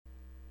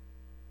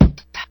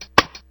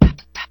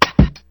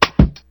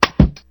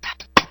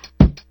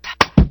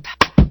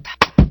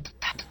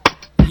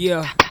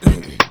Yeah.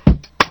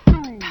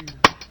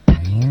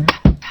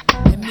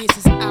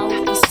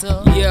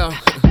 Yeah.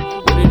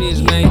 What it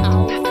is, man?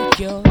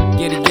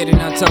 Get it,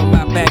 I'm talking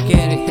about back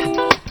at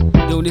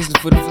it. Doing this is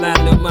for the fly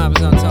little mamas,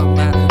 I'm talking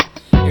about.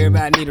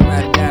 Everybody need a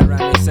ride or die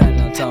around this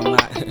side, I'm talking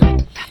about.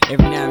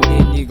 Every now and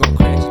then, you gon'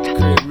 crash at the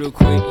crib real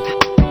quick. You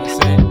know what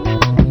I'm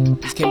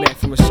saying? Just came back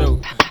from a show.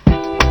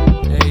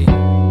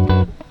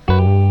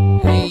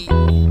 Hey,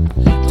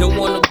 don't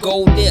wanna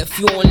go there if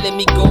you won't let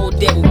me go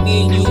there. With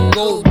me and you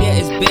go there,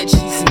 it's bed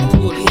sheets and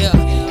good hair.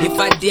 If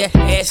I dare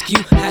ask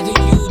you, how do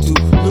you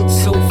do? Look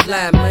so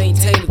fly,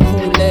 maintain a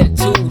cool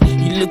attitude.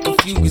 You look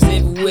confused, cause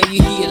everywhere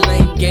you hear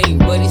lame game.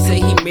 But he say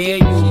he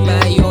married you,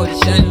 buy you all the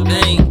shiny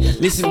thing.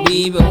 Listen,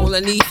 baby, all I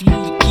need for you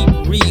to keep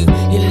it real.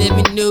 And let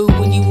me know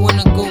when you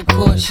wanna go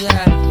court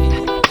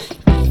shopping.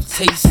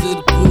 Taste of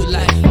the good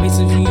life, make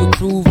some view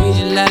approve,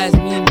 visualize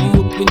me and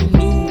you up in the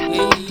new.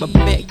 My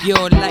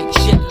backyard like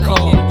shit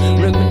call.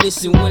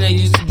 Reminiscing when I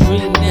used to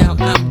dream, now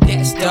I'm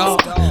that star.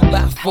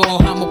 By far,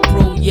 I'm a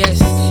pro,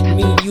 yes.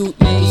 Me and you,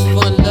 it's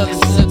fun, love,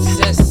 and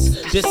success.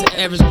 Just an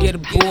average ghetto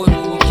boy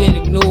who you can't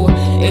ignore.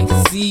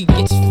 Ecstasy,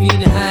 get your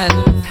feeling high,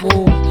 looking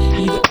for.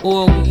 Either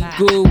or, we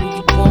good, we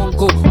you won't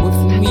go. Wait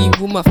for me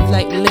with my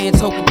flight land,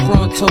 talking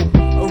pronto.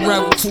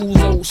 Around with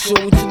tools, old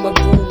show to my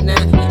room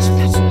now. Get you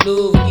for some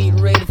love, get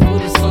ready for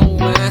the song,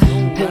 man.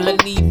 All I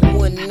need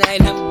one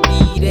night, I'ma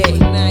be that.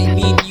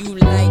 Me and you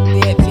like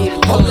that, baby.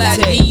 All I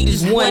need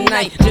is one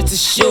night just to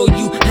show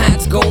you how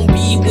it's gon'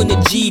 be when the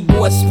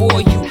G-boys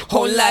for you.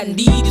 All I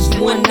need is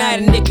one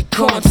night, a nigga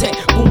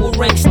contact.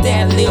 Boomerang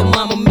style, lil'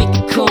 mama make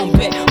a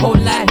comeback. All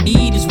I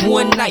need is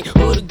one night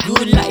of the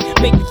good life.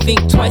 Make me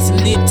think twice a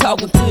little,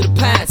 talking to the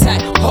pine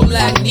type. All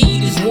I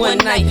need is one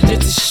night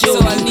just to show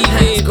you how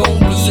it's gon'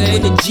 be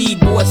when the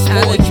G-boys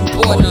for you.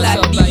 All I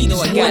need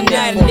is one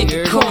night, a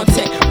nigga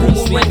contact.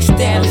 Boomerang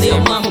style, lil'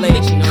 mama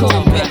make a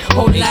comeback.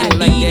 All I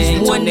need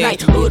is one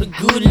night of the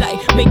good life.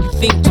 Make you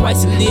think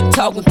twice a little,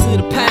 talking to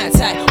the pine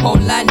type. All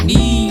I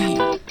need